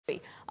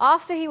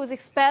After he was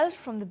expelled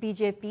from the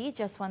BJP,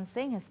 Jaswant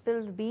Singh has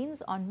spilled the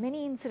beans on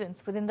many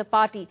incidents within the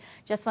party.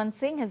 Jaswant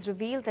Singh has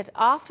revealed that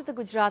after the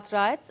Gujarat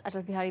riots,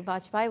 Atal Bihari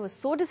Vajpayee was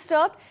so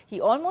disturbed,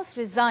 he almost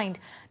resigned.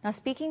 Now,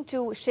 speaking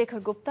to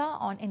Shekhar Gupta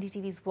on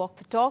NDTV's Walk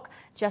the Talk,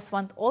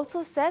 Jaswant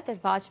also said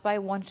that Vajpayee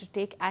wanted to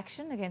take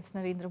action against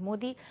Narendra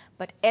Modi,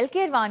 but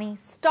L.K. Advani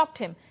stopped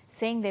him,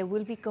 saying there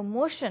will be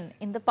commotion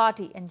in the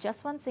party, and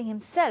Jaswant Singh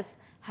himself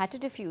had to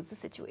defuse the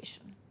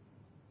situation.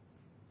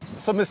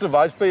 So Mr.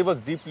 Vajpayee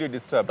was deeply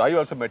disturbed. I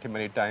also met him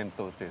many times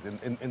those days.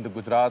 In the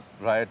Gujarat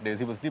riot days,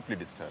 he was deeply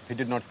disturbed. He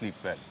did not sleep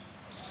well.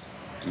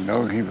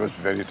 No, he was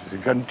he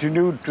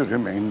continued to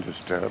remain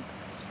disturbed.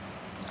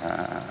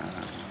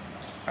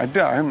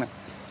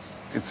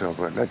 It's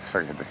over. Let's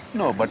forget it.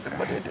 No, but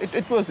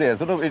it was there.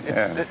 So no,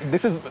 yes.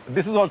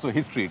 This is also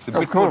history. It's a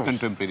bit more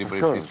contemporary, but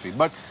it's history.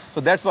 But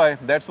so that's why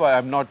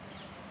I'm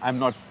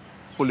not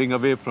pulling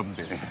away from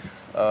this.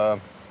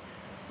 Yes.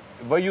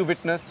 Were you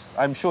witness?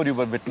 I'm sure you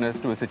were witness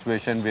to a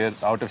situation where,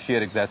 out of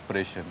sheer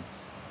exasperation,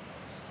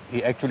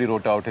 he actually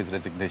wrote out his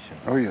resignation.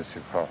 Oh yes,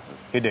 of course.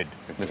 He did,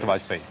 Mr.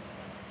 Vajpayee.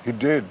 He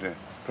did.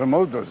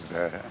 Pramod was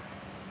there.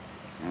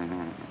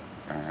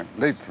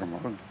 Late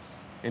Pramod.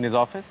 In his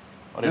office?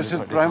 Or this is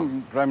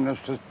Prime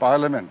Minister's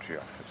parliamentary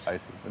office. I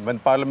see. When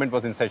Parliament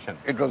was in session?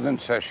 It was in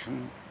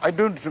session. I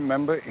don't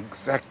remember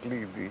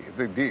exactly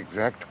the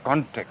exact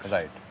context.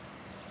 Right.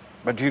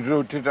 But he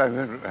wrote it.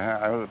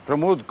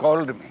 Pramod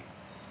called me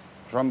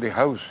from the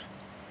house.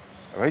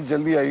 Bhai,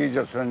 jaldi aiye,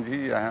 Jaswant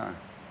ji.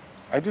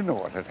 I didn't know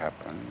what had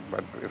happened,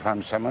 but if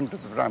I'm summoned to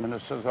the Prime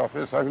Minister's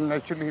office, I will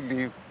naturally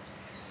leave.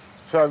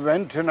 So I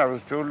went and I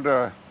was told,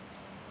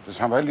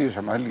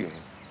 Sambhaliye,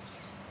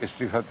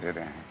 istifa de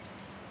rahe hain.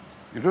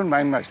 You don't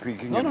mind my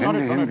speaking in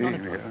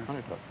Hindi?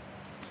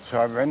 So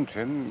I went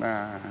in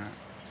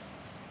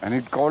and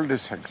he'd called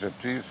his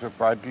secretary, so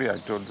quietly I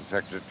told the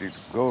secretary to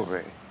go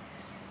away.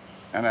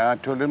 And I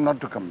told him not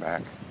to come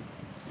back.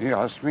 He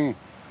asked me,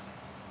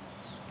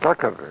 क्या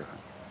कर रहे हो?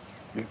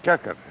 ये क्या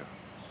कर रहे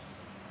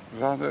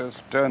हो? Rather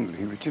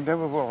sternly, which he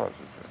never was,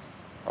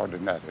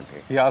 ordinarily.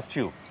 He asked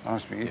you?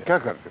 Asked me, ये क्या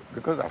कर रहे हो?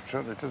 Because after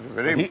all, it was a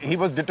very... He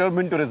was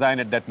determined to resign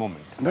at that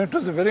moment. No, it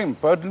was a very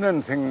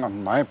impertinent thing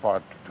on my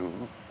part to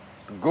do,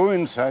 to go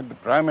inside the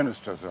Prime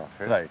Minister's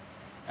office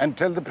and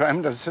tell the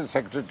Prime Minister's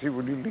secretary,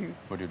 would you leave?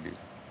 Would you leave?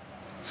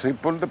 So he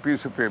pulled a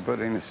piece of paper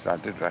and he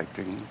started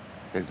writing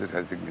his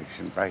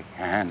resignation by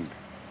hand.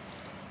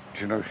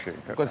 You know,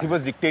 Shekhar. Because he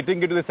was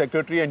dictating it to the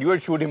secretary and you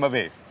had shooed him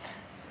away.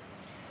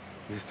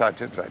 He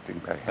started writing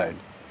by hand.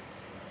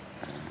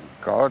 And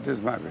God is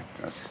my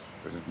witness.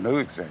 There is no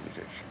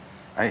exaggeration.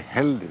 I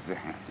held his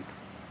hand.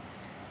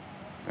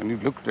 And he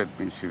looked at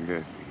me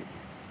severely.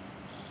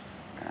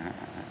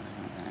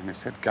 And he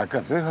said, क्या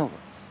कर रहे हो?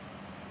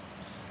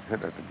 I said,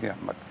 अरे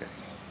आप मत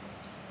करिए.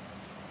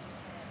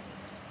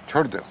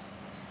 छोड़ दो.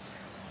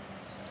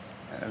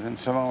 And then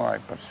somehow I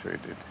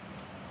persuaded.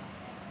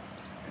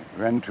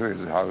 Went to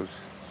his house,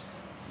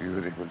 we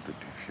were able to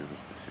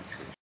defuse the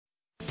situation.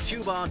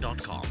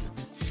 Tuba.com